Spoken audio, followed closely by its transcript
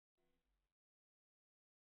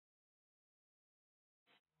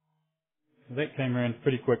That came around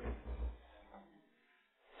pretty quick.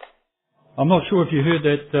 I'm not sure if you heard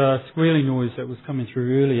that squealing noise that was coming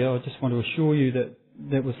through earlier. I just want to assure you that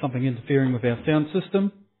that was something interfering with our sound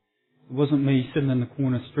system. It wasn't me sitting in the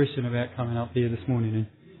corner stressing about coming up here this morning and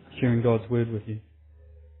sharing God's Word with you.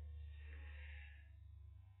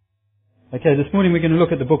 Okay, this morning we're going to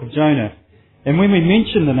look at the book of Jonah. And when we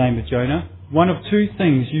mention the name of Jonah, one of two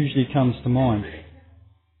things usually comes to mind.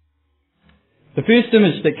 The first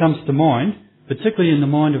image that comes to mind, particularly in the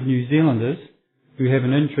mind of New Zealanders who have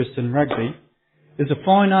an interest in rugby, is a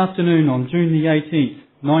fine afternoon on June the 18th,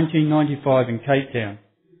 1995 in Cape Town.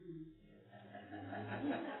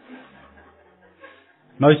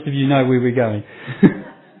 Most of you know where we're going.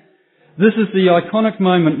 This is the iconic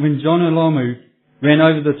moment when Jonah Lomu ran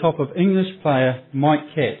over the top of English player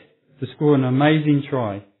Mike Catt to score an amazing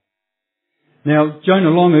try. Now,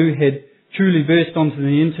 Jonah Lomu had truly burst onto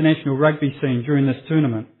the international rugby scene during this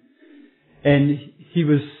tournament, and he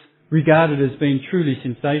was regarded as being truly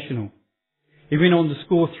sensational. He went on to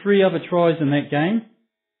score 3 other tries in that game,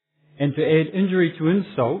 and to add injury to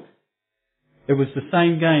insult, it was the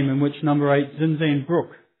same game in which number 8 Zinzan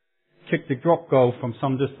Brook kicked a drop goal from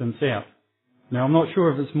some distance out. Now, I'm not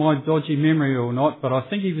sure if it's my dodgy memory or not, but I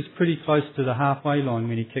think he was pretty close to the halfway line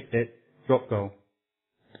when he kicked that drop goal.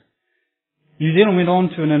 New Zealand went on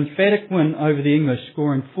to an emphatic win over the English,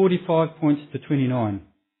 scoring 45 points to 29.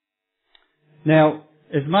 Now,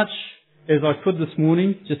 as much as I could this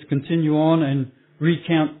morning, just continue on and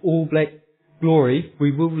recount all black glory,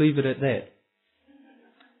 we will leave it at that.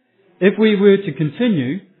 If we were to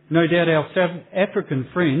continue, no doubt our South African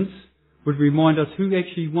friends would remind us who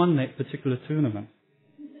actually won that particular tournament.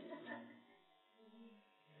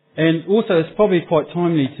 And also it's probably quite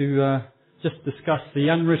timely to just discuss the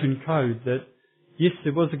unwritten code that, yes,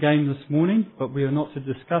 there was a game this morning, but we are not to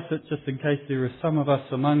discuss it just in case there are some of us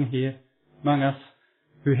among us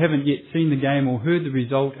who haven't yet seen the game or heard the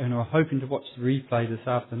result and are hoping to watch the replay this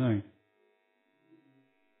afternoon.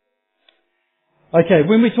 Okay,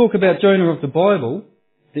 when we talk about Jonah of the Bible,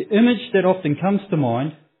 the image that often comes to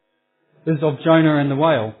mind is of Jonah and the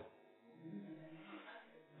whale.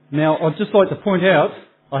 Now, I'd just like to point out,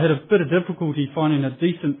 I had a bit of difficulty finding a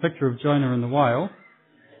decent picture of Jonah and the whale.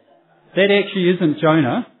 That actually isn't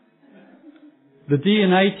Jonah. The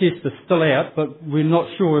DNA test is still out, but we're not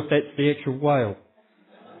sure if that's the actual whale.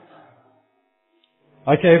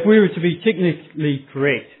 Okay, if we were to be technically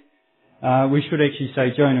correct, we should actually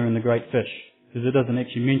say Jonah and the great fish, because it doesn't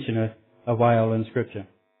actually mention a whale in Scripture.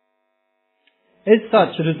 As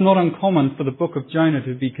such, it is not uncommon for the book of Jonah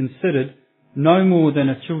to be considered no more than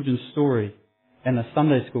a children's story and a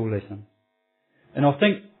Sunday school lesson. And I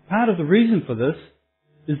think part of the reason for this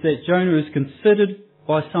is that Jonah is considered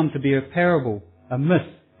by some to be a parable, a myth,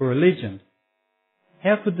 or a legend.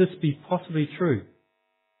 How could this be possibly true?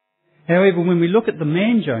 However, when we look at the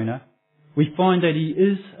man Jonah, we find that he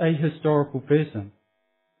is a historical person.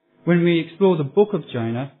 When we explore the book of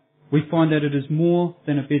Jonah, we find that it is more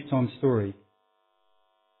than a bedtime story.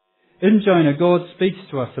 In Jonah, God speaks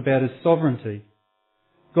to us about His sovereignty.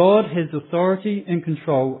 God has authority and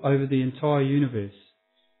control over the entire universe.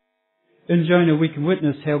 In Jonah, we can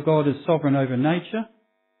witness how God is sovereign over nature.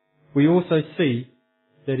 We also see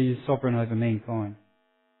that He is sovereign over mankind.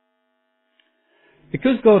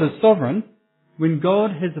 Because God is sovereign, when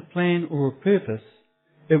God has a plan or a purpose,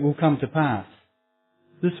 it will come to pass.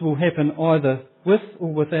 This will happen either with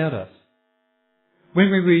or without us. When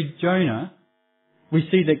we read Jonah, we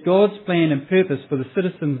see that God's plan and purpose for the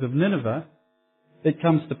citizens of Nineveh, it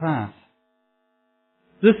comes to pass.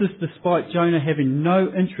 This is despite Jonah having no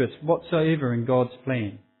interest whatsoever in God's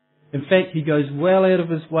plan. In fact, he goes well out of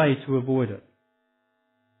his way to avoid it.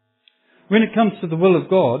 When it comes to the will of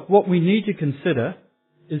God, what we need to consider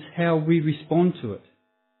is how we respond to it.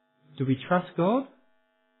 Do we trust God?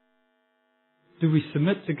 Do we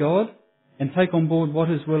submit to God and take on board what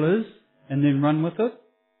His will is and then run with it?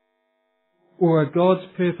 Or are God's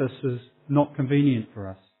purposes not convenient for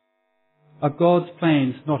us? Are God's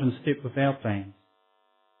plans not in step with our plans?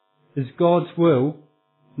 Is God's will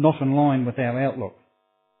not in line with our outlook?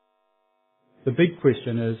 The big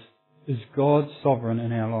question is God sovereign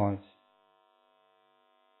in our lives?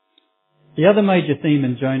 The other major theme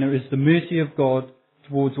in Jonah is the mercy of God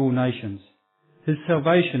towards all nations. His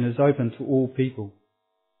salvation is open to all people.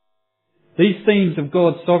 These themes of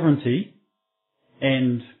God's sovereignty,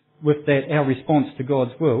 and with that our response to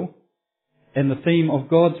God's will, and the theme of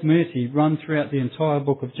God's mercy run throughout the entire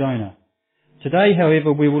book of Jonah. Today,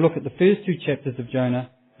 however, we will look at the first 2 chapters of Jonah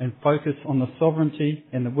and focus on the sovereignty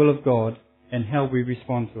and the will of God and how we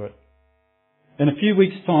respond to it. In a few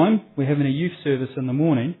weeks' time, we're having a youth service in the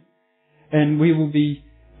morning, and we will be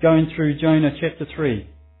going through Jonah chapter 3.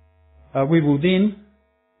 We will then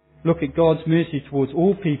look at God's mercy towards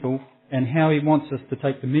all people and how He wants us to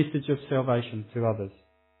take the message of salvation to others.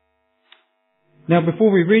 Now,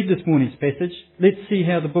 before we read this morning's passage, let's see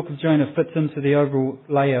how the book of Jonah fits into the overall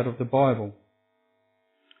layout of the Bible.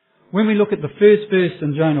 When we look at the first verse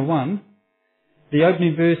in Jonah 1, the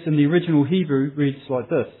opening verse in the original Hebrew reads like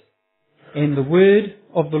this: "And the word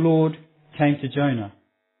of the Lord came to Jonah."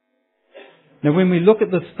 Now, when we look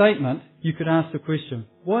at this statement, you could ask the question,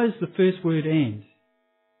 why is the first word "and"?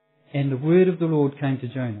 And the word of the Lord came to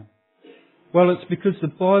Jonah. Well, it's because the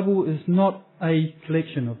Bible is not a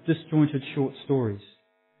collection of disjointed short stories.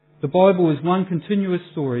 The Bible is one continuous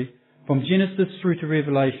story from Genesis through to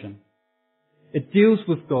Revelation. It deals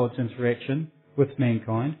with God's interaction with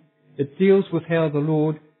mankind. It deals with how the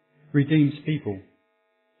Lord redeems people.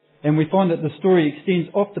 And we find that the story extends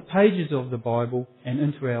off the pages of the Bible and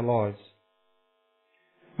into our lives.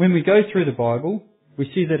 When we go through the Bible,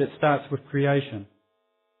 we see that it starts with creation.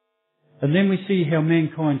 And then we see how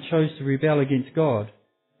mankind chose to rebel against God,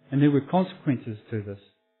 and there were consequences to this.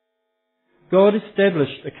 God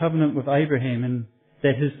established a covenant with Abraham and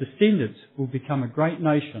that his descendants will become a great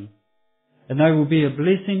nation, and they will be a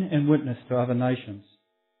blessing and witness to other nations.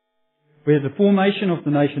 We have the formation of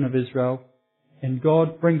the nation of Israel, and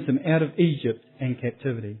God brings them out of Egypt and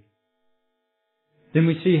captivity. Then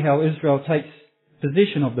we see how Israel takes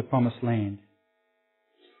possession of the promised land.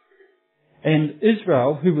 And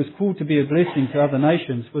Israel, who was called to be a blessing to other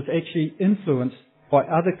nations, was actually influenced by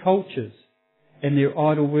other cultures and their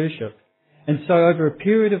idol worship. And so over a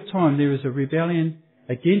period of time there is a rebellion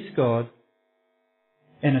against God,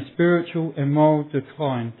 and a spiritual and moral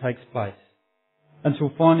decline takes place,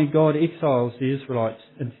 until finally God exiles the Israelites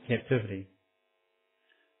into captivity.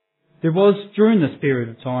 There was, during this period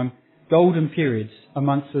of time, golden periods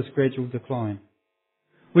amongst this gradual decline.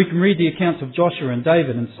 We can read the accounts of Joshua and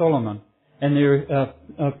David and Solomon, and there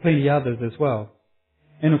are plenty others as well.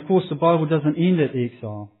 And of course the Bible doesn't end at the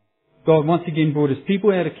exile. God once again brought His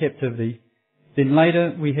people out of captivity. Then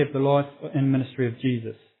later we have the life and ministry of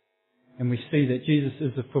Jesus. And we see that Jesus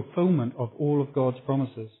is the fulfillment of all of God's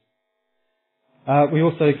promises. We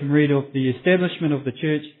also can read of the establishment of the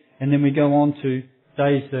church, and then we go on to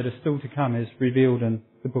days that are still to come as revealed in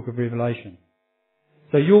the book of Revelation.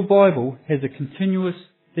 So your Bible has a continuous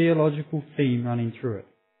theological theme running through it.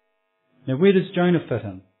 Now, where does Jonah fit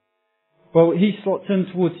in? Well, he slots in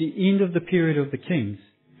towards the end of the period of the kings,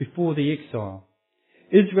 before the exile.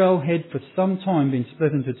 Israel had for some time been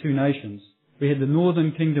split into two nations. We had the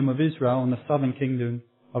northern kingdom of Israel and the southern kingdom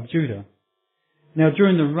of Judah. Now,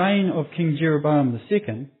 during the reign of King Jeroboam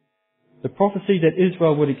II, the prophecy that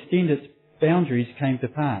Israel would extend its boundaries came to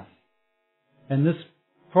pass. And this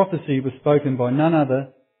prophecy was spoken by none other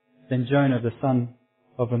than Jonah, the son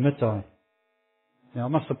of Amittai. Now, I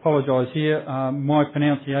must apologise here. My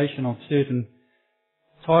pronunciation of certain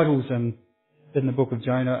titles in the book of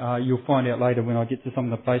Jonah, you'll find out later when I get to some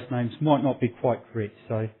of the place names, might not be quite correct.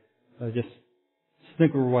 So just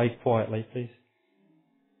snigger away quietly, please.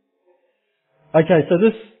 Okay, so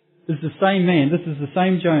this is the same man, this is the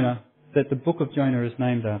same Jonah that the book of Jonah is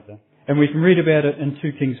named after. And we can read about it in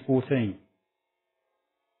 2 Kings 14.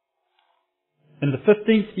 In the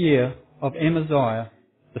 15th year of Amaziah,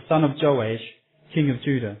 the son of Joash, king of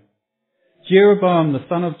Judah, Jeroboam the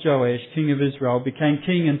son of Joash, king of Israel, became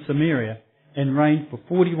king in Samaria and reigned for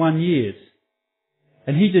 41 years.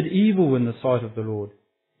 And he did evil in the sight of the Lord.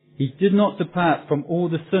 He did not depart from all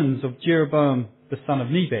the sins of Jeroboam the son of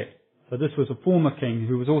Nebat. So this was a former king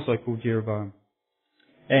who was also called Jeroboam.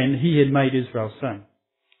 And he had made Israel sin.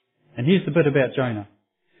 And here's the bit about Jonah.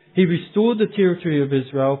 He restored the territory of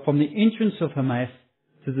Israel from the entrance of Hamath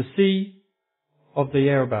to the sea of the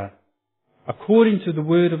Arabah, according to the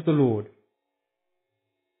word of the Lord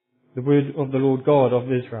God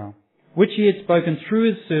of Israel, which He had spoken through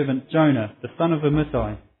His servant Jonah, the son of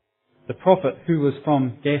Amittai, the prophet who was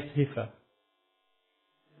from Gath-hepher.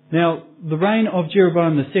 Now, the reign of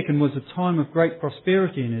Jeroboam II was a time of great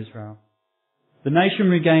prosperity in Israel. The nation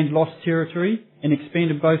regained lost territory and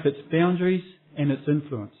expanded both its boundaries and its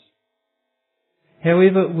influence.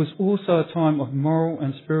 However, it was also a time of moral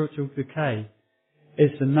and spiritual decay, as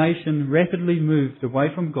the nation rapidly moved away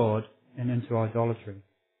from God and into idolatry.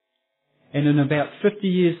 And in about 50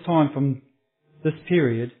 years' time from this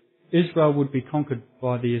period, Israel would be conquered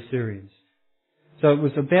by the Assyrians. So it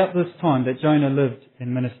was about this time that Jonah lived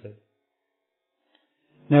and ministered.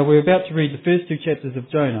 Now we're about to read the first 2 chapters of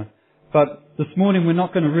Jonah, but this morning we're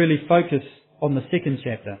not going to really focus on the second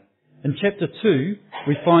chapter. In chapter 2,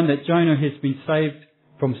 we find that Jonah has been saved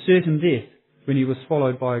from certain death when he was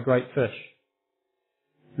swallowed by a great fish.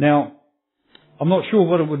 Now, I'm not sure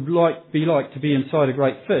what it would be like to be inside a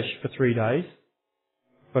great fish for 3 days,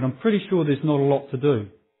 but I'm pretty sure there's not a lot to do.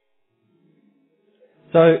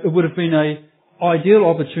 So it would have been an ideal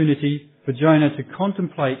opportunity for Jonah to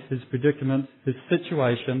contemplate his predicament, his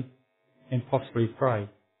situation, and possibly pray.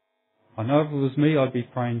 I know if it was me, I'd be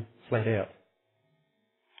praying flat out.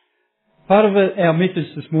 Part of our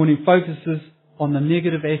message this morning focuses on the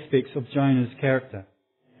negative aspects of Jonah's character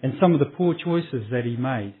and some of the poor choices that he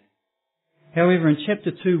made. However, in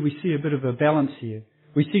chapter 2 we see a bit of a balance here.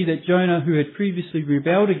 We see that Jonah, who had previously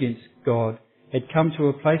rebelled against God, had come to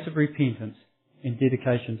a place of repentance and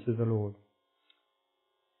dedication to the Lord.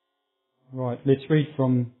 Right, let's read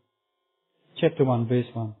from chapter 1, verse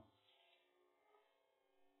 1.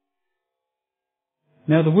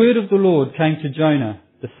 Now the word of the Lord came to Jonah,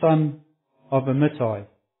 the son of Amittai,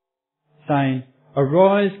 saying,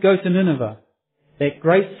 Arise, go to Nineveh, that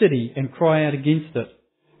great city, and cry out against it,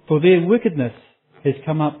 for their wickedness has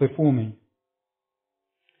come up before me.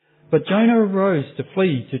 But Jonah arose to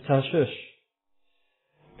flee to Tarshish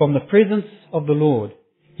from the presence of the Lord.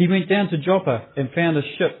 He went down to Joppa and found a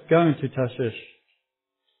ship going to Tarshish.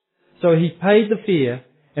 So he paid the fare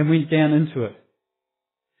and went down into it,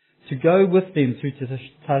 to go with them to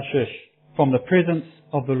Tarshish from the presence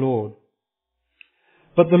of the Lord.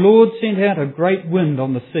 But the Lord sent out a great wind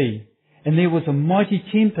on the sea, and there was a mighty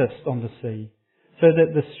tempest on the sea, so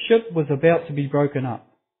that the ship was about to be broken up.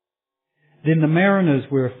 Then the mariners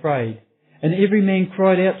were afraid, and every man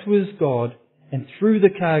cried out to his God, and threw the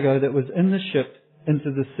cargo that was in the ship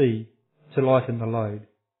into the sea, to lighten the load.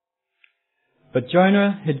 But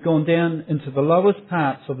Jonah had gone down into the lowest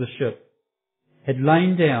parts of the ship, had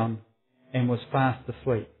lain down, and was fast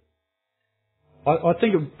asleep. I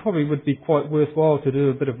think it probably would be quite worthwhile to do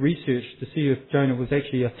a bit of research to see if Jonah was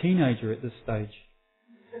actually a teenager at this stage.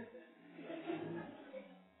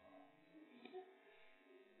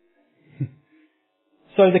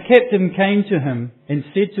 So the captain came to him and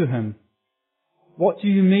said to him, What do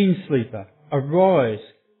you mean, sleeper? Arise,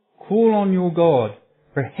 call on your God.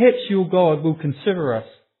 Perhaps your God will consider us,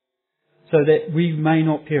 so that we may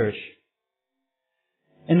not perish.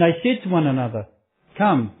 And they said to one another,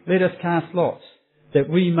 Come, let us cast lots, that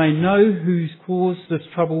we may know whose cause this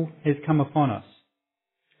trouble has come upon us.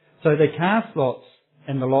 So they cast lots,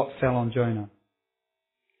 and the lot fell on Jonah.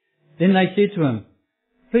 Then they said to him,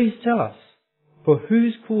 Please tell us, for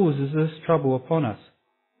whose cause is this trouble upon us?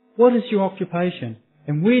 What is your occupation,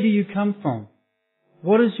 and where do you come from?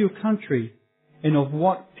 What is your country, and of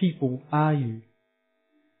what people are you?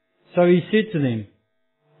 So he said to them,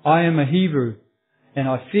 I am a Hebrew, and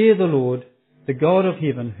I fear the Lord, the God of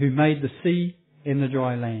heaven, who made the sea and the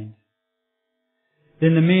dry land.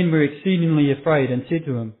 Then the men were exceedingly afraid and said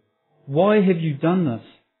to him, Why have you done this?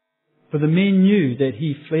 For the men knew that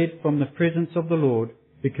he fled from the presence of the Lord,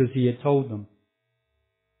 because he had told them.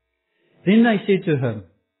 Then they said to him,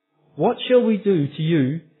 What shall we do to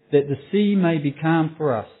you that the sea may be calm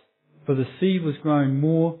for us? For the sea was growing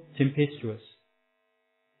more tempestuous.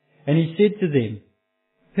 And he said to them,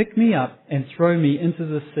 Pick me up and throw me into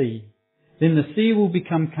the sea. Then the sea will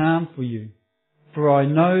become calm for you. For I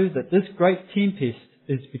know that this great tempest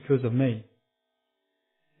is because of me.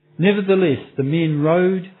 Nevertheless, the men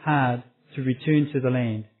rowed hard to return to the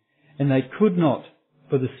land, and they could not,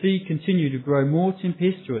 for the sea continued to grow more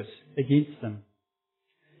tempestuous against them.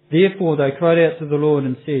 Therefore they cried out to the Lord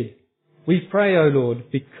and said, We pray, O Lord,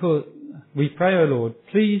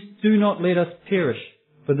 please do not let us perish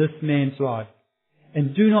for this man's life,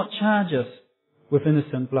 and do not charge us with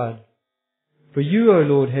innocent blood. For you, O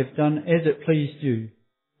Lord, have done as it pleased you.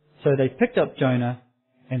 So they picked up Jonah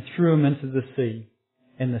and threw him into the sea,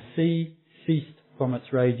 and the sea ceased from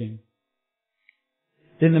its raging.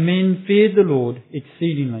 Then the men feared the Lord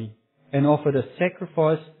exceedingly, and offered a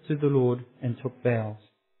sacrifice to the Lord and took vows.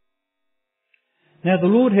 Now the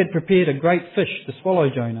Lord had prepared a great fish to swallow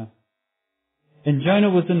Jonah. And Jonah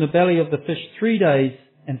was in the belly of the fish 3 days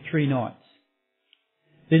and 3 nights.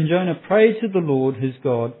 Then Jonah prayed to the Lord his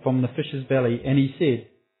God from the fish's belly, and he said,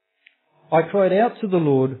 I cried out to the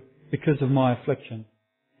Lord because of my affliction,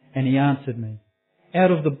 and he answered me.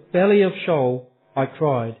 Out of the belly of Sheol I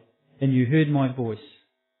cried, and you heard my voice.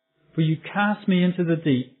 For you cast me into the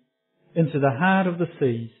deep, into the heart of the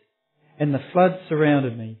seas, and the floods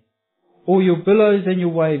surrounded me. All your billows and your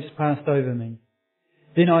waves passed over me.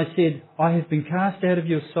 Then I said, I have been cast out of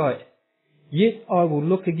your sight, yet I will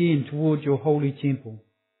look again toward your holy temple.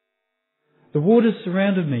 The waters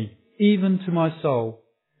surrounded me, even to my soul.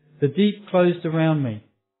 The deep closed around me.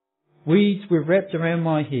 Weeds were wrapped around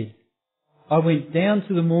my head. I went down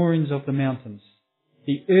to the moorings of the mountains.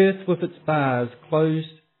 The earth with its bars closed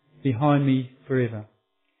behind me forever.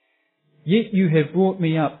 Yet you have brought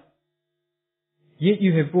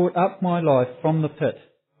up my life from the pit,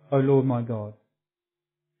 O Lord my God.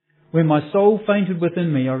 When my soul fainted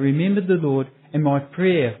within me, I remembered the Lord, and my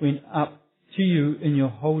prayer went up to you in your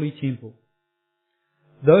holy temple.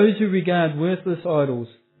 Those who regard worthless idols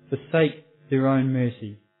forsake their own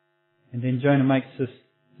mercy. And then Jonah makes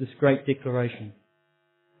this great declaration.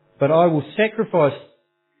 But I will sacrifice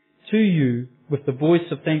to you with the voice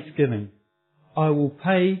of thanksgiving. I will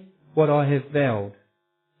pay what I have vowed.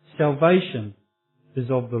 Salvation is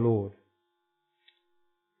of the Lord.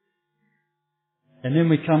 And then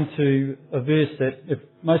we come to a verse that, if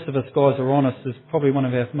most of us guys are honest, is probably one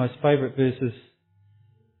of our most favourite verses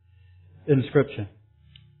in Scripture.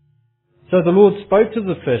 So the Lord spoke to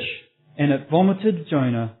the fish, and it vomited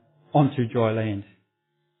Jonah onto dry land.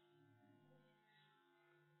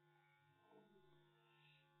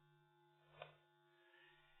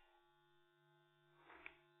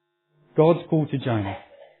 God's call to Jonah.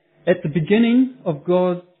 At the beginning of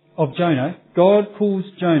Jonah, God calls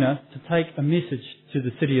Jonah to take a message to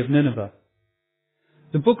the city of Nineveh.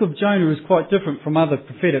 The book of Jonah is quite different from other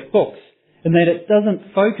prophetic books in that it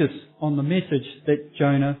doesn't focus on the message that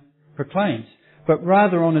Jonah proclaims, but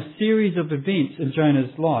rather on a series of events in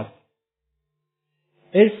Jonah's life.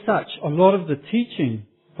 As such, a lot of the teaching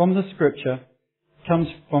from the Scripture comes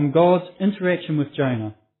from God's interaction with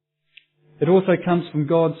Jonah. It also comes from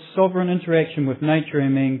God's sovereign interaction with nature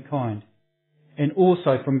and mankind, and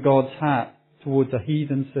also from God's heart towards a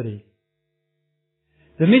heathen city.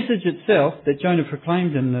 The message itself that Jonah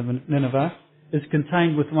proclaimed in Nineveh is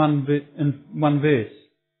contained in one verse.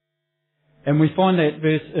 And we find that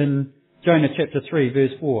verse in Jonah chapter 3,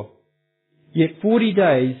 verse 4. Yet 40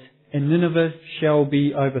 days and Nineveh shall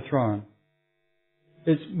be overthrown.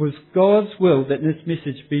 It was God's will that this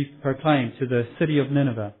message be proclaimed to the city of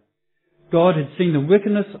Nineveh. God had seen the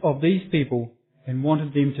wickedness of these people and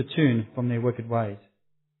wanted them to turn from their wicked ways.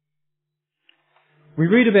 We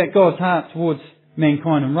read about God's heart towards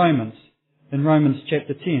mankind in Romans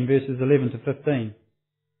chapter 10, verses 11 to 15.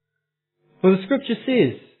 For the Scripture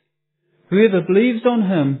says, whoever believes on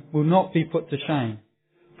Him will not be put to shame,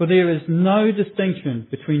 for there is no distinction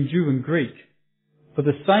between Jew and Greek. For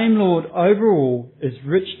the same Lord over all is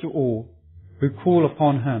rich to all who call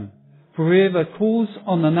upon Him. For whoever calls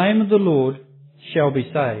on the name of the Lord shall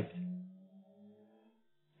be saved.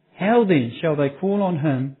 How then shall they call on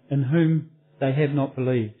Him in whom they have not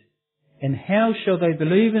believed? And how shall they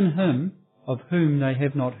believe in Him of whom they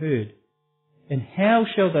have not heard? And how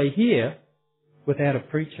shall they hear without a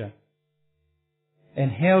preacher?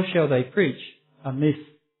 And how shall they preach unless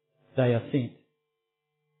they are sent?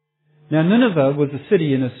 Now Nineveh was a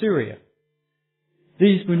city in Assyria.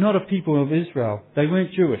 These were not a people of Israel. They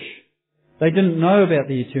weren't Jewish. They didn't know about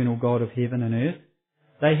the eternal God of heaven and earth.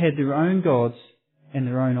 They had their own gods and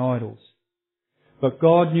their own idols. But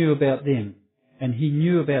God knew about them, and He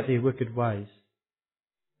knew about their wicked ways.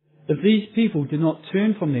 If these people did not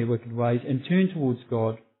turn from their wicked ways and turn towards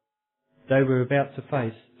God, they were about to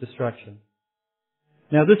face destruction.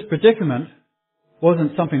 Now this predicament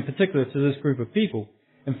wasn't something particular to this group of people.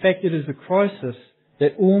 In fact, it is a crisis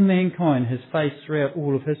that all mankind has faced throughout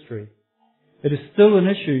all of history. It is still an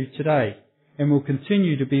issue today and will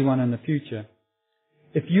continue to be one in the future.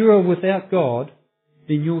 If you are without God,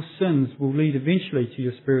 then your sins will lead eventually to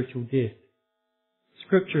your spiritual death.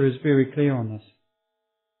 Scripture is very clear on this.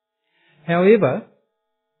 However,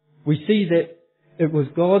 we see that it was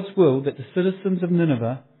God's will that the citizens of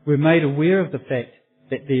Nineveh were made aware of the fact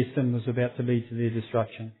that their sin was about to lead to their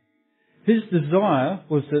destruction. His desire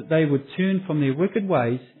was that they would turn from their wicked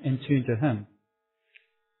ways and turn to Him.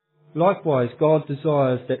 Likewise, God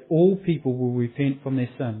desires that all people will repent from their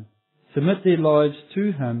sin, submit their lives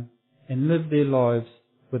to Him, and live their lives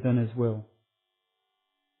within His will.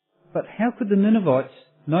 But how could the Ninevites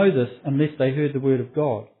know this unless they heard the word of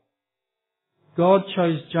God? God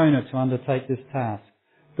chose Jonah to undertake this task.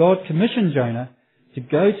 God commissioned Jonah to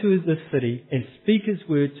go to this city and speak His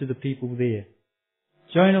word to the people there.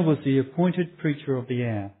 Jonah was the appointed preacher of the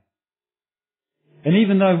hour. And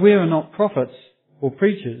even though we are not prophets or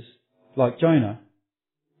preachers like Jonah,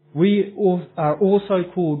 we are also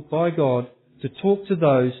called by God to talk to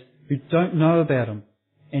those who don't know about Him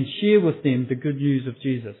and share with them the good news of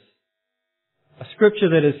Jesus. A scripture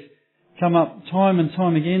that has come up time and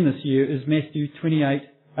time again this year is Matthew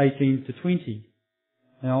 28:18 to 20.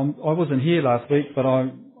 Now, I wasn't here last week, but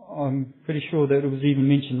I'm pretty sure that it was even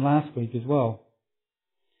mentioned last week as well.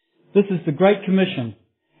 This is the Great Commission,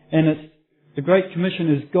 and the Great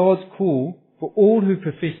Commission is God's call for all who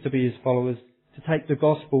profess to be his followers to take the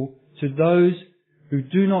gospel to those who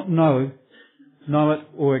do not know it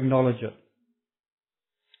or acknowledge it.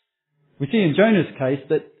 We see in Jonah's case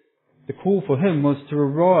that the call for him was to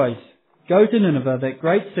arise, go to Nineveh, that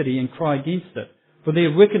great city, and cry against it, for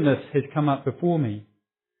their wickedness has come up before me.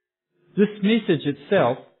 This message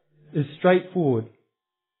itself is straightforward,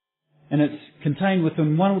 and it's contained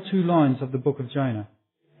within 1 or 2 lines of the book of Jonah.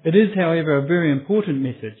 It is, however, a very important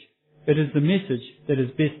message. It is the message that is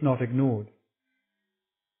best not ignored.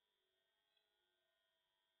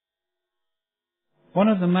 One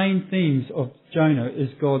of the main themes of Jonah is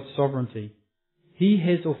God's sovereignty. He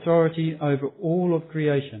has authority over all of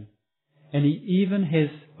creation, and he even has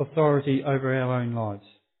authority over our own lives.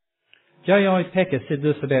 J.I. Packer said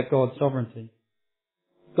this about God's sovereignty.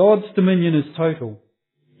 God's dominion is total.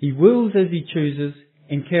 He wills as he chooses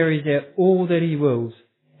and carries out all that he wills,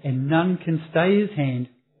 and none can stay his hand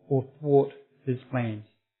or thwart his plans.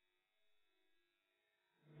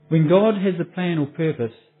 When God has a plan or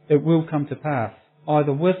purpose, it will come to pass,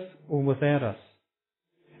 either with or without us.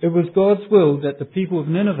 It was God's will that the people of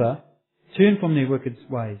Nineveh turn from their wicked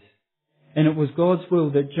ways, and it was God's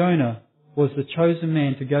will that Jonah was the chosen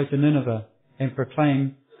man to go to Nineveh and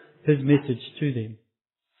proclaim his message to them.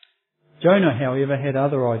 Jonah, however, had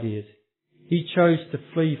other ideas. He chose to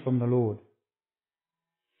flee from the Lord.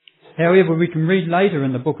 However, we can read later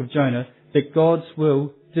in the book of Jonah that God's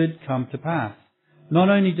will did come to pass. Not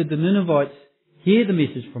only did the Ninevites hear the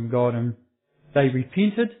message from God and they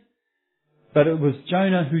repented, but it was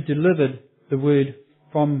Jonah who delivered the word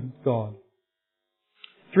from God.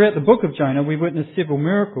 Throughout the book of Jonah, we witness several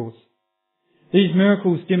miracles. These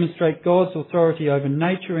miracles demonstrate God's authority over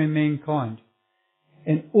nature and mankind,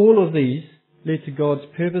 and all of these led to God's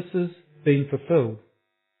purposes being fulfilled.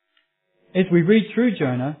 As we read through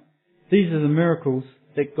Jonah, these are the miracles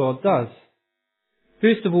that God does.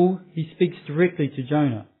 First of all, he speaks directly to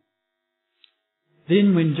Jonah.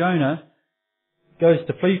 Then when Jonah goes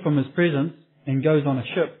to flee from his presence and goes on a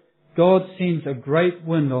ship, God sends a great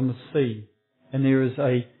wind on the sea, and there is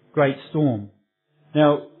a great storm.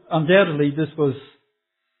 Now, undoubtedly this was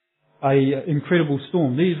an incredible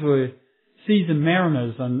storm. These were seasoned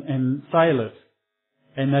mariners and sailors,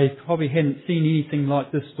 and they probably hadn't seen anything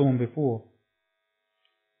like this storm before.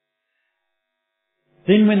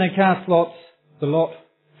 Then when they cast lots, the lot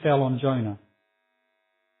fell on Jonah.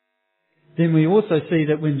 Then we also see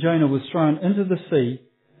that when Jonah was thrown into the sea,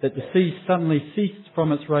 that the sea suddenly ceased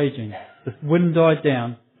from its raging. The wind died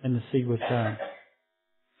down and the sea was calm.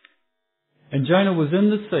 And Jonah was in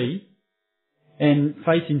the sea and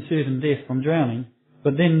facing certain death from drowning,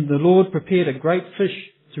 but then the Lord prepared a great fish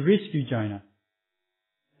to rescue Jonah.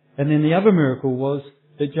 And then the other miracle was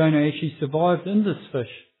that Jonah actually survived in this fish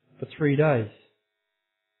for 3 days.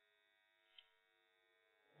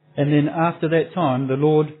 And then after that time, the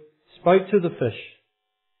Lord spoke to the fish,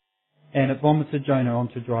 and it vomited Jonah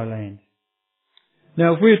onto dry land.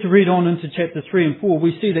 Now, if we were to read on into chapter 3 and 4,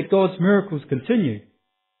 we see that God's miracles continue.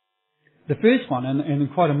 The first one,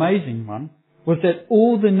 and quite amazing one, was that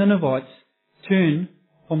all the Ninevites turned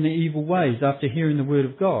from their evil ways after hearing the word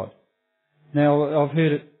of God. Now, I've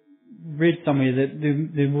read somewhere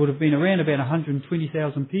that there would have been around about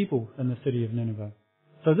 120,000 people in the city of Nineveh.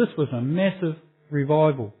 So this was a massive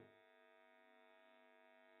revival.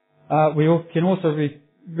 We can also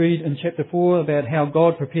read in chapter 4 about how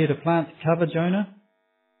God prepared a plant to cover Jonah.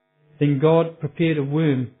 Then God prepared a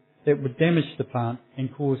worm that would damage the plant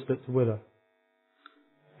and caused it to wither.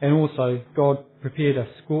 And also God prepared a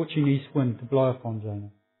scorching east wind to blow upon Jonah.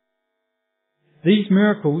 These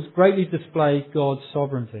miracles greatly display God's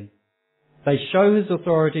sovereignty. They show his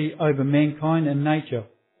authority over mankind and nature,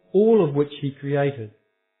 all of which he created.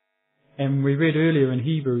 And we read earlier in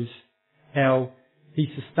Hebrews how he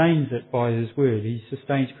sustains it by his word. He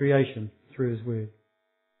sustains creation through his word.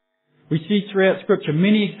 We see throughout Scripture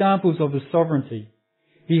many examples of his sovereignty.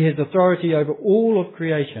 He has authority over all of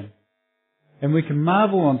creation. And we can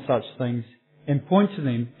marvel on such things and point to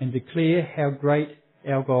them and declare how great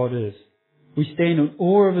our God is. We stand in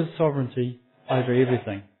awe of his sovereignty over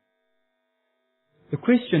everything. The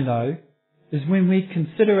question, though, is when we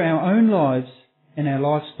consider our own lives and our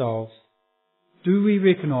lifestyles, do we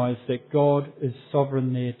recognise that God is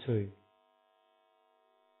sovereign there too?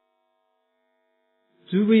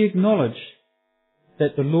 Do we acknowledge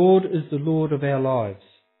that the Lord is the Lord of our lives?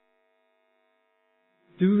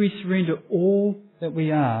 Do we surrender all that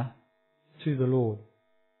we are to the Lord?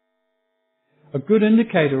 A good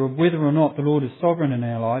indicator of whether or not the Lord is sovereign in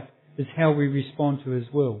our life is how we respond to his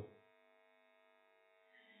will.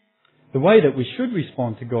 The way that we should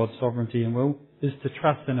respond to God's sovereignty and will is to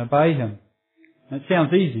trust and obey him. It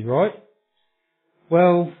sounds easy, right?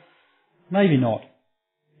 Well, maybe not.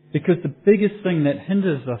 Because the biggest thing that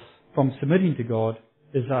hinders us from submitting to God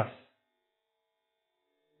is us.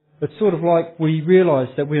 It's sort of like we realise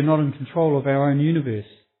that we're not in control of our own universe,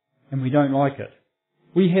 and we don't like it.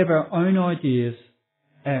 We have our own ideas,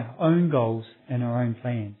 our own goals, and our own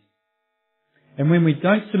plans. And when we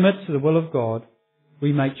don't submit to the will of God,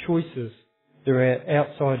 we make choices that are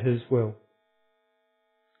outside His will.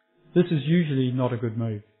 This is usually not a good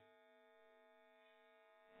move.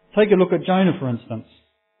 Take a look at Jonah, for instance.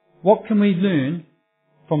 What can we learn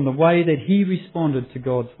from the way that he responded to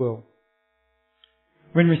God's will?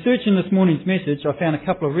 When researching this morning's message, I found a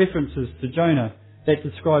couple of references to Jonah that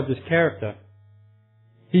describe his character.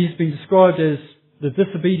 He's been described as the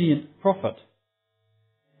disobedient prophet,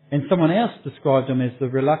 and someone else described him as the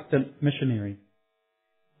reluctant missionary.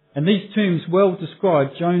 And these terms well describe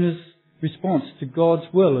Jonah's response to God's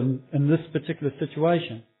will in this particular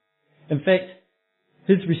situation. In fact,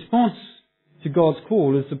 his response to God's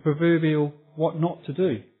call is the proverbial what not to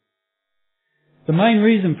do. The main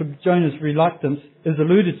reason for Jonah's reluctance is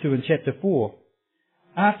alluded to in chapter 4.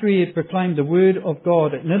 After he had proclaimed the word of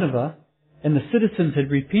God at Nineveh, and the citizens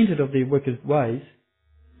had repented of their wicked ways,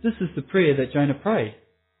 this is the prayer that Jonah prayed.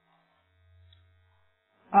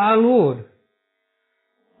 Our Lord,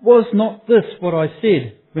 was not this what I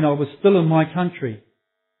said when I was still in my country?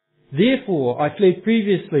 Therefore I fled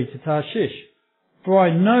previously to Tarshish, for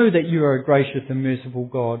I know that you are a gracious and merciful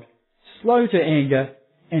God, slow to anger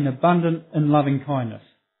and abundant in loving kindness,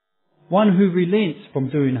 one who relents from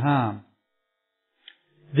doing harm.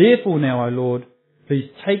 Therefore now, O Lord, please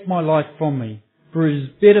take my life from me, for it is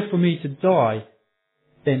better for me to die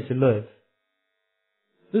than to live.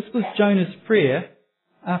 This was Jonah's prayer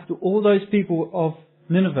after all those people of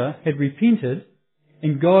Nineveh had repented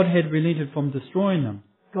and God had relented from destroying them.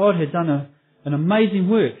 God had done an amazing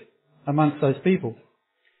work amongst those people.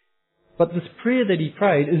 But this prayer that he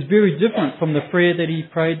prayed is very different from the prayer that he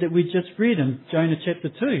prayed that we just read in Jonah chapter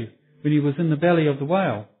 2 when he was in the belly of the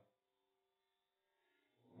whale,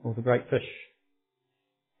 or the great fish.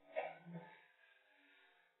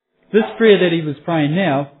 This prayer that he was praying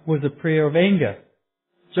now was a prayer of anger.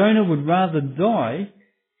 Jonah would rather die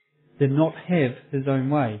than not have his own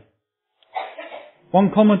way.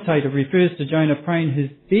 One commentator refers to Jonah praying his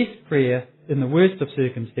best prayer in the worst of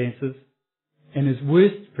circumstances and his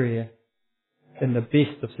worst prayer in the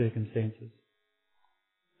best of circumstances.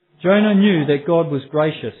 Jonah knew that God was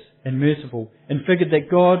gracious and merciful and figured that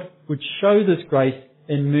God would show this grace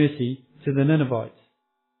and mercy to the Ninevites.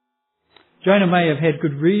 Jonah may have had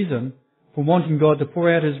good reason for wanting God to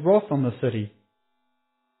pour out His wrath on the city.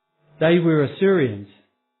 They were Assyrians,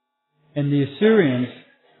 and the Assyrians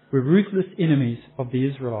were ruthless enemies of the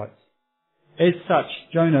Israelites. As such,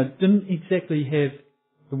 Jonah didn't exactly have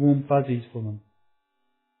the warm fuzzies for them.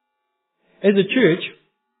 As a church,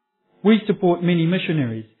 we support many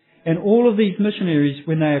missionaries, and all of these missionaries,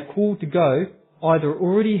 when they are called to go, either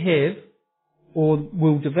already have or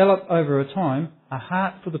will develop over a time a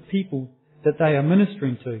heart for the people that they are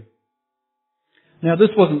ministering to. Now, this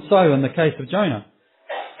wasn't so in the case of Jonah.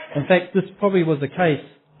 In fact, this probably was a case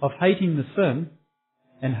of hating the sin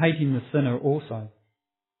and hating the sinner also.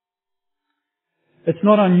 It's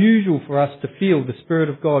not unusual for us to feel the Spirit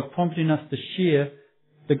of God prompting us to share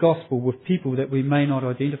the gospel with people that we may not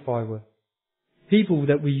identify with, people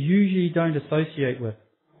that we usually don't associate with,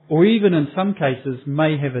 or even in some cases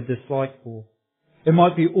may have a dislike for. It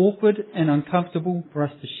might be awkward and uncomfortable for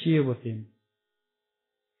us to share with them.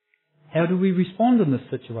 How do we respond in this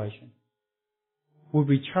situation? Would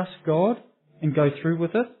we trust God and go through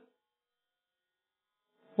with it?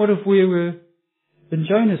 What if we were in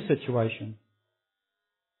Jonah's situation?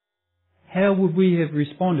 How would we have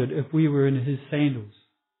responded if we were in his sandals?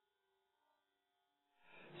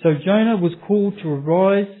 So Jonah was called to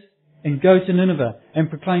arise and go to Nineveh and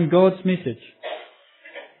proclaim God's message.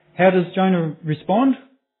 How does Jonah respond?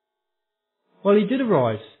 Well, he did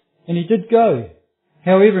arise and he did go.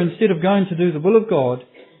 However, instead of going to do the will of God,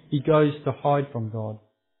 he goes to hide from God.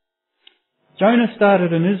 Jonah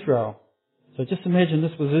started in Israel. So just imagine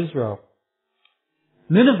this was Israel.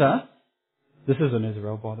 Nineveh, this isn't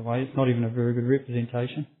Israel, by the way. It's not even a very good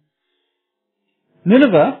representation.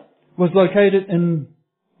 Nineveh was located in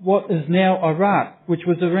what is now Iraq, which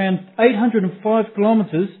was around 805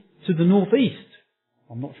 kilometres to the northeast.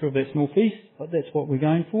 I'm not sure if that's northeast, but that's what we're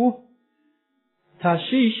going for.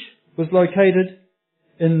 Tarshish was located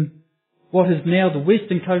in what is now the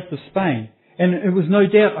western coast of Spain, and it was no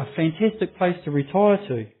doubt a fantastic place to retire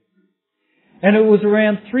to. And it was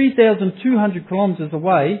around 3,200 kilometres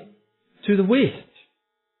away to the west.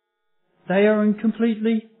 they are in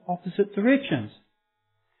completely opposite directions.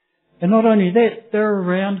 And not only that, they're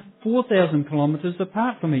around 4,000 kilometres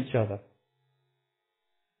apart from each other.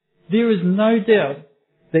 There is no doubt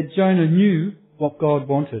that Jonah knew what God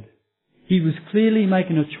wanted. He was clearly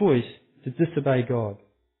making a choice to disobey God.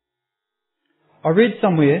 I read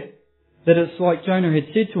somewhere that it's like Jonah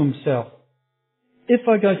had said to himself, if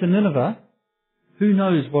I go to Nineveh, who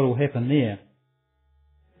knows what will happen there?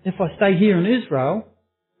 If I stay here in Israel,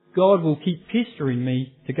 God will keep pestering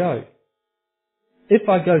me to go. If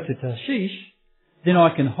I go to Tarshish, then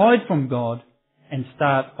I can hide from God and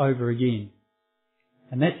start over again.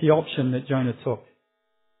 And that's the option that Jonah took.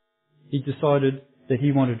 He decided that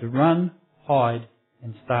he wanted to run, hide,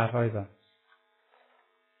 and start over.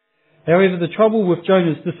 However, the trouble with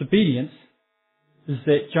Jonah's disobedience is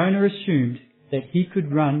that Jonah assumed that he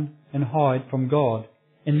could run and hide from God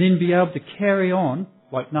and then be able to carry on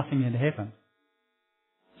like nothing had happened.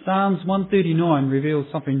 Psalms 139 reveals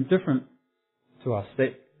something different to us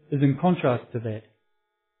that is in contrast to that.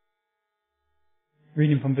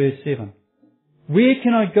 Reading from verse 7. Where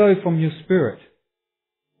can I go from your spirit?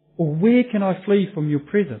 Or where can I flee from your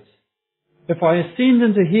presence? If I ascend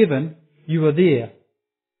into heaven, you are there.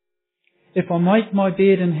 If I make my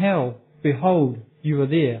bed in hell, behold, you are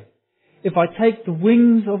there. If I take the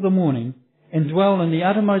wings of the morning and dwell in the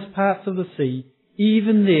uttermost parts of the sea,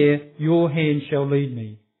 even there your hand shall lead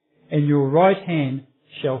me, and your right hand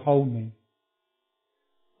shall hold me.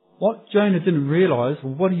 What Jonah didn't realise,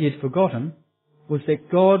 or what he had forgotten, was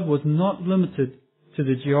that God was not limited to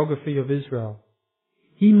the geography of Israel.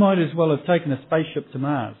 He might as well have taken a spaceship to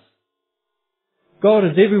Mars. God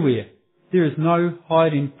is everywhere. There is no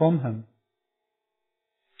hiding from Him.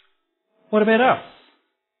 What about us?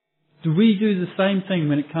 Do we do the same thing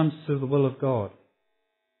when it comes to the will of God?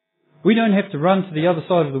 We don't have to run to the other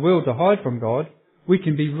side of the world to hide from God. We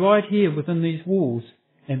can be right here within these walls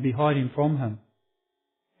and be hiding from Him.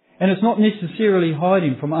 And it's not necessarily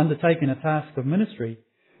hiding from undertaking a task of ministry.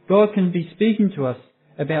 God can be speaking to us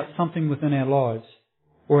about something within our lives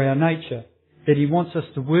or our nature that He wants us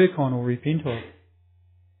to work on or repent of.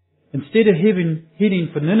 Instead of heading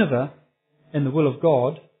for Nineveh and the will of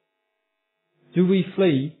God, do we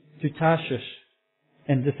flee to Tarshish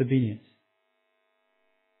and disobedience?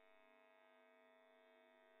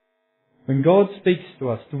 When God speaks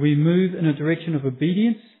to us, do we move in a direction of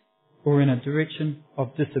obedience or in a direction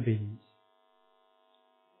of disobedience?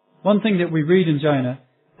 One thing that we read in Jonah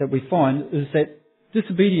that we find is that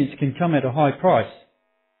disobedience can come at a high price.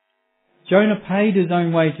 Jonah paid his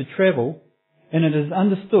own way to travel, and it is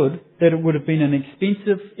understood that it would have been an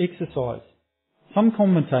expensive exercise. Some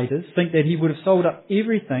commentators think that he would have sold up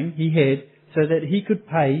everything he had so that he could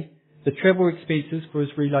pay the travel expenses for his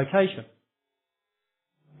relocation.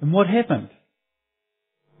 And what happened?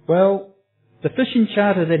 Well, the fishing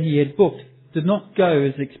charter that he had booked did not go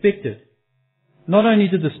as expected. Not only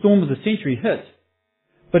did the storm of the century hit,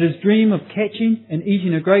 but his dream of catching and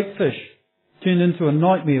eating a great fish turned into a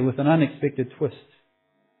nightmare with an unexpected twist.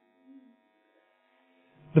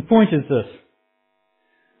 The point is this.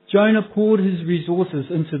 Jonah poured his resources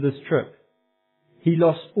into this trip. He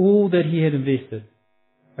lost all that he had invested.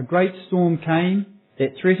 A great storm came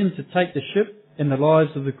that threatened to take the ship and the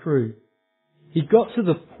lives of the crew. He got to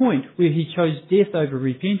the point where he chose death over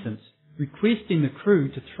repentance, requesting the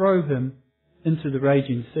crew to throw him into the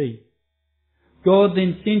raging sea. God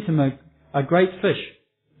then sent him a great fish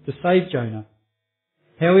to save Jonah.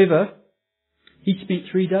 However, he spent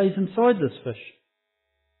 3 days inside this fish.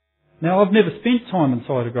 Now, I've never spent time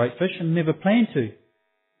inside a great fish and never planned to.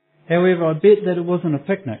 However, I bet that it wasn't a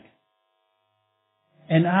picnic.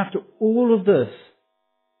 And after all of this,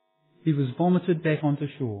 he was vomited back onto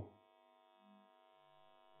shore.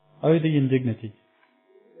 Oh, the indignity.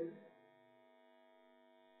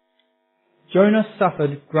 Jonah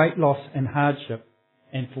suffered great loss and hardship.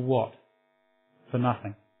 And for what? For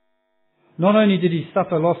nothing. Not only did he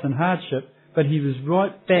suffer loss and hardship, but he was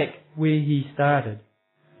right back where he started.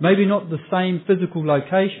 Maybe not the same physical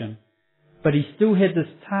location, but he still had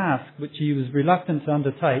this task which he was reluctant to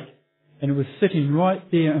undertake, and it was sitting right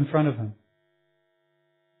there in front of him.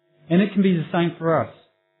 And it can be the same for us.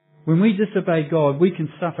 When we disobey God, we can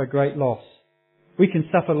suffer great loss. We can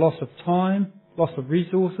suffer loss of time, loss of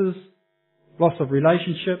resources, loss of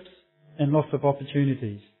relationships, and loss of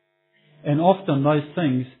opportunities. And often those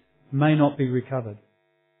things may not be recovered.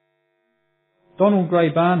 Donald Gray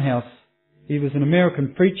Barnhouse, he was an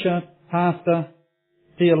American preacher, pastor,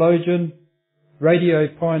 theologian, radio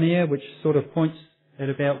pioneer, which sort of points at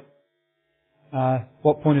about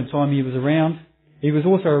what point in time he was around. He was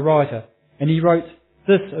also a writer, and he wrote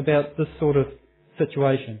this about this sort of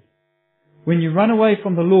situation. When you run away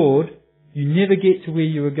from the Lord, you never get to where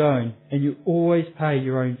you are going, and you always pay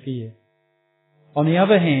your own fare. On the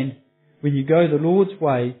other hand, when you go the Lord's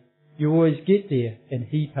way, you always get there, and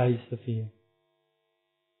He pays the fare.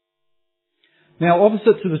 Now,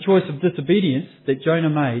 opposite to the choice of disobedience that Jonah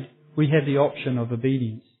made, we have the option of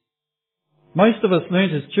obedience. Most of us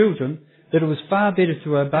learnt as children that it was far better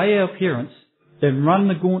to obey our parents than run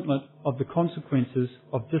the gauntlet of the consequences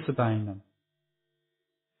of disobeying them.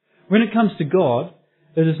 When it comes to God,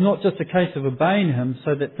 it is not just a case of obeying Him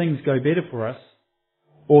so that things go better for us,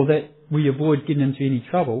 or that we avoid getting into any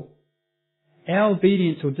trouble. Our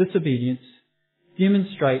obedience or disobedience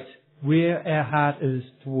demonstrates where our heart is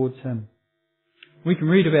towards Him. We can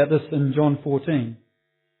read about this in John 14.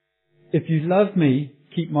 If you love me,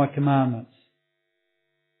 keep my commandments.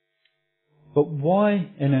 But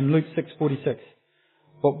why, and in Luke 6:46,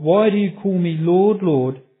 but why do you call me Lord,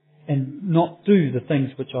 Lord, and not do the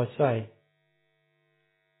things which I say?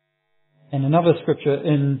 And another scripture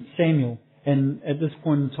in Samuel, and at this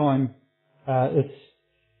point in time, it's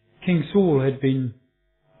King Saul had been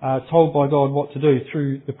told by God what to do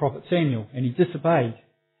through the prophet Samuel, and he disobeyed.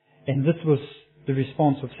 And this was the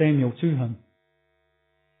response of Samuel to him.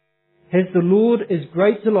 Has the Lord as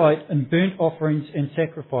great delight in burnt offerings and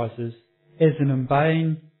sacrifices as in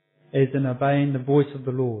obeying the voice of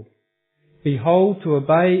the Lord? Behold, to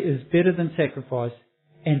obey is better than sacrifice,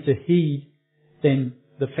 and to heed than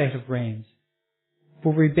the fat of rams.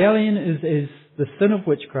 For rebellion is as the sin of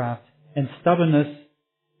witchcraft, and stubbornness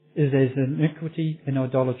is as iniquity and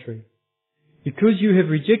idolatry. Because you have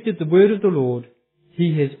rejected the word of the Lord,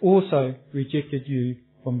 He has also rejected you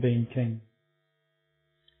from being king.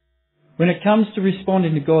 When it comes to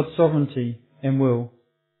responding to God's sovereignty and will,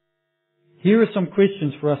 here are some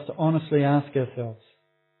questions for us to honestly ask ourselves.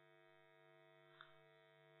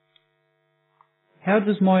 How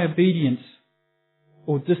does my obedience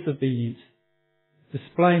or disobedience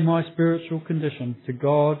display my spiritual condition to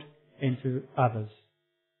God and to others?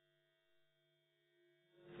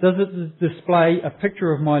 Does it display a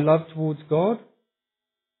picture of my love towards God?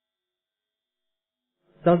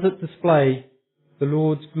 Does it display the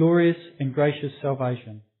Lord's glorious and gracious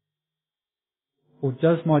salvation? Or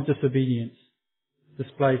does my disobedience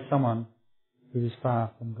display someone who is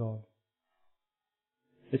far from God?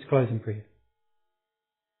 Let's close in prayer.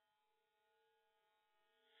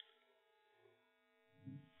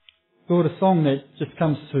 Lord, a song that just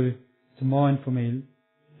comes to mind for me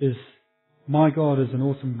is, my God is an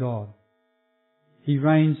awesome God. He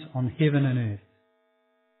reigns on heaven and earth.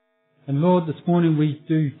 And Lord, this morning we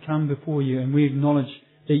do come before you and we acknowledge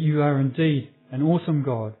that you are indeed an awesome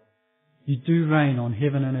God. You do reign on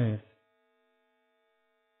heaven and earth.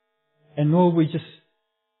 And Lord,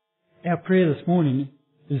 our prayer this morning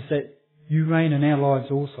is that you reign in our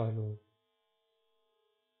lives also, Lord.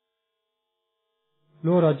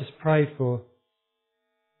 Lord, I just pray for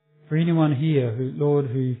anyone here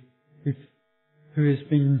who has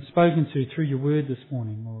been spoken to through your word this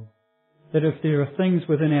morning, Lord. That if there are things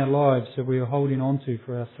within our lives that we are holding on to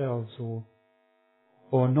for ourselves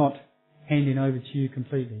or not handing over to you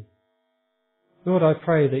completely, Lord, I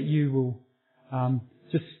pray that you will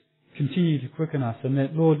just continue to quicken us, and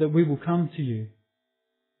that, Lord, that we will come to you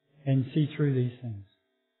and see through these things.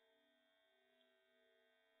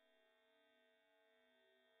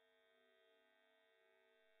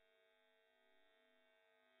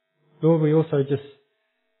 Lord, we also just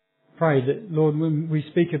pray that, Lord, when we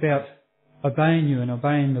speak about obeying you and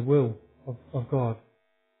obeying the will of God,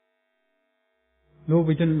 Lord,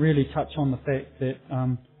 we didn't really touch on the fact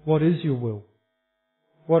that what is your will?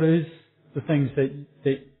 What is the things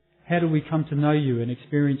that how do we come to know you and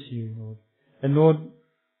experience you, Lord? And Lord,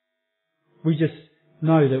 we just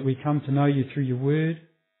know that we come to know you through your word,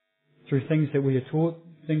 through things that we are taught,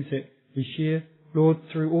 things that we share, Lord,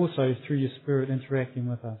 also through your Spirit interacting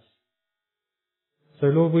with us. So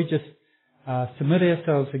Lord, we just submit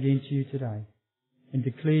ourselves again to you today and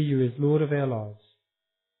declare you as Lord of our lives.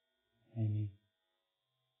 Amen.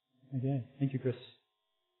 Okay. Thank you, Chris.